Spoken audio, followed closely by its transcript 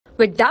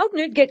With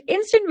Doubtnut, get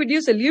instant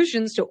video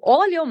solutions to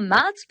all your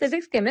maths,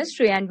 physics,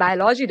 chemistry, and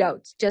biology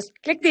doubts. Just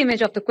click the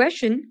image of the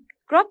question,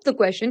 crop the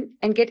question,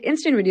 and get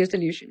instant video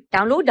solution.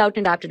 Download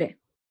Doubtnut app today.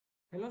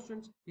 Hello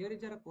students, here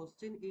is our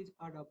question is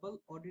a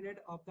double ordinate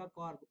of the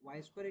curve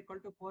y square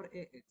equal to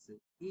 4ax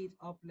is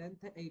of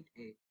length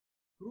 8a.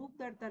 Prove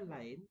that the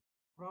line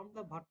from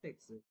the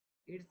vertex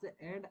its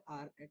end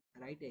are at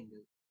right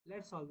angle.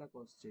 Let's solve the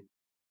question.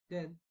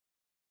 Then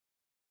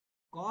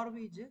curve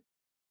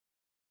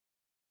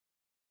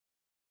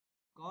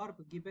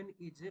given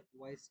is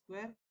y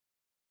square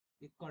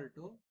equal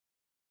to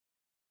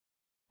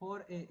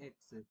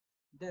 4ax.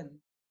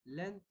 Then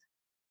length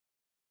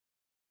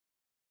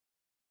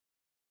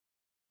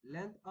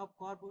of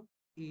curve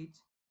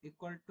is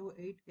equal to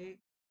 8a.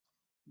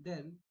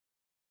 Then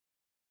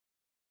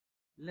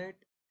let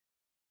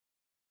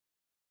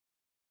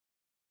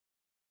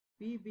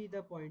P be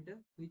the point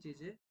which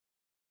is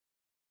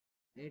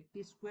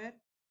 80 square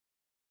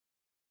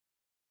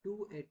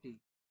 280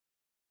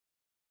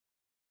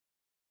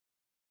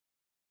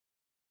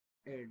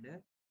 and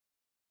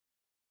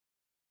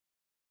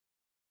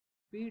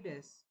P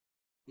dash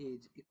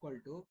is equal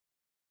to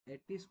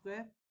 80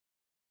 square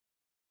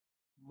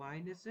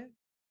minus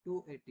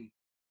 280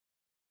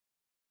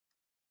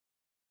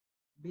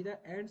 be the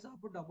ends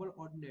of a double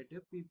ordinate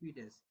PP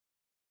dash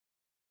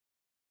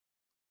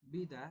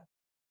be the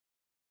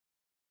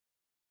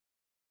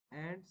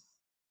ends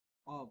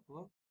of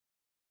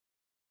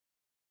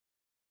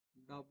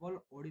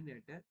double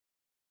ordinate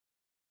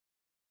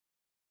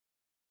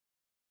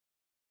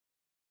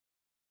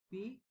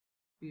P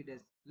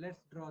dash.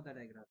 Let's draw the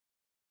diagram.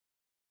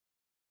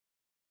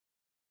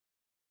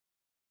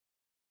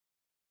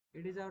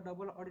 It is our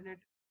double ordinate.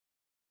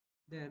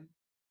 Then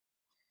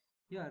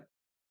here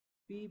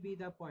P be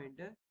the point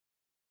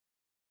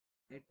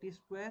 80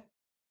 square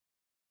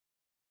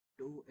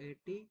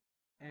 280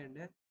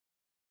 and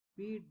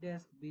P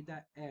dash be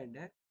the end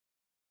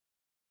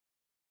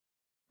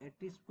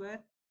 80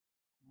 square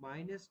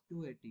minus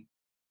 280.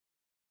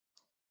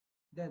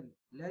 Then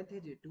length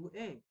is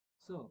 2a.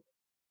 So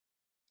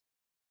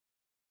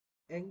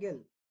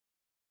angle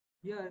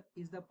here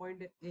is the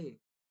point A.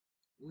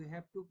 We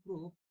have to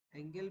prove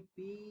angle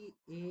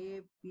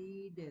PAP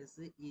dash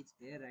is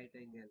a right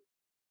angle.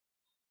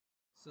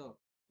 So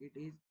it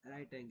is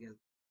right angle.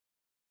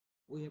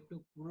 We have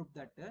to prove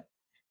that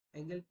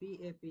angle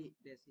PAP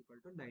dash equal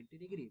to 90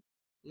 degree.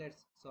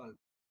 Let's solve.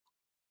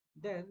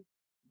 Then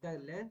the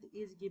length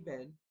is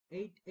given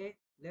 8a.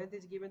 Length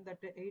is given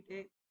that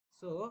 8a.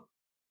 So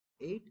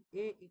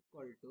 8a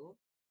equal to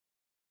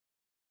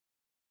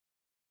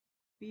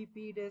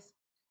PP dash,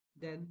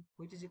 then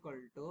which is equal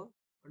to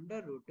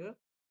under root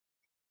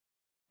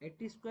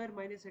 80 square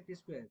minus 80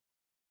 square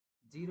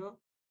 0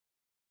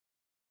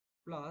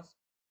 plus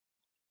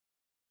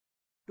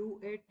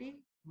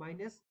 280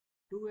 minus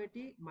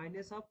 280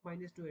 minus of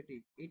minus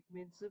 280, it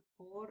means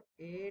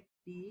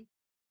 480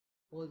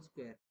 whole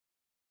square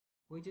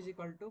which is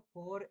equal to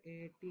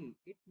 480.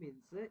 It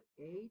means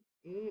 8a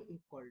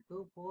equal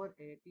to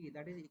 480,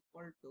 that is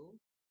equal to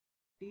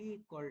t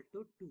equal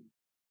to 2.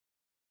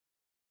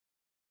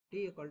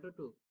 T equal to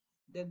 2.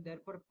 Then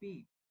therefore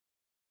P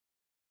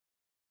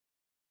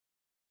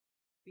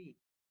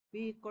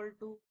equal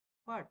to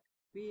what?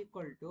 P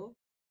equal to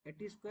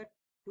 80 square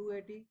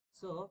 280.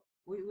 So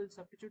we will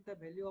substitute the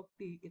value of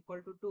T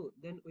equal to 2.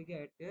 Then we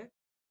get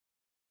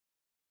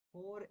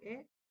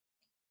 4a.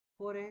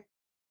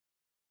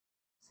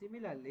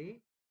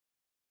 Similarly,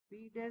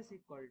 P dash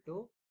equal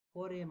to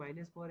 4a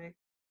minus 4a.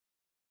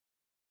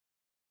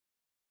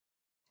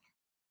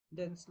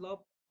 Then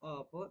slope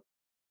of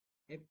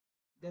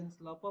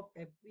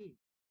FP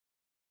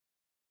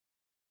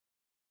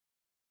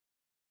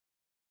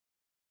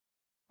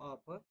of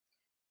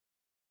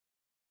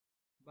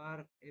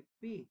bar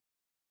FP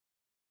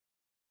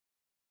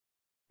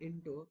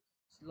into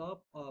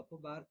slope of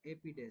bar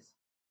AP dash,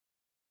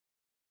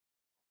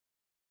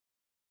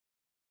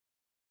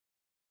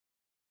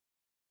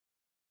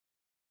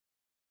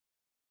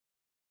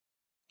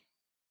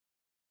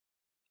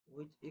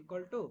 which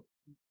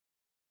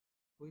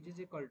is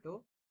equal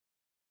to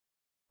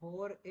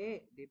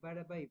 4a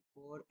divided by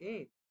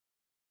 4a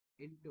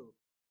into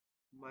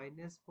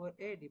minus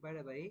 4a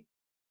divided by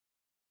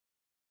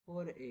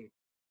 4a,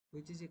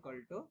 which is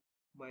equal to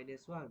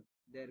minus 1.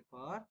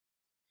 Therefore,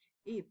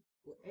 if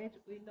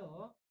we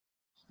know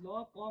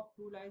slope of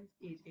two lines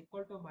is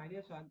equal to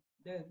minus 1,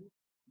 then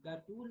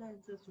the two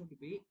lines should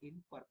be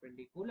in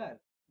perpendicular.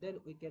 Then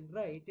we can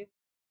write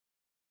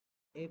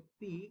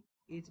FP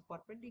is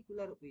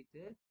perpendicular with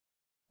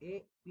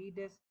AP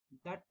dash.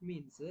 That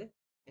means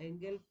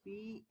angle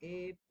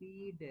PAP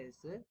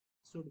dash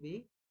should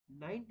be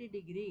 90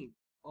 degree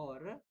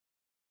or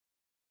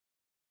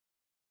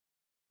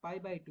pi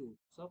by 2.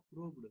 So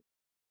proved.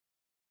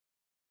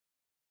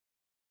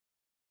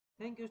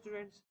 Thank you,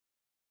 students.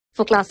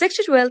 For class 6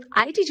 to 12,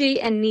 IIT JEE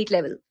and NEET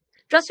level.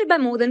 Trusted by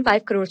more than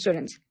 5 crore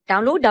students.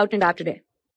 Download Doubtnut app today.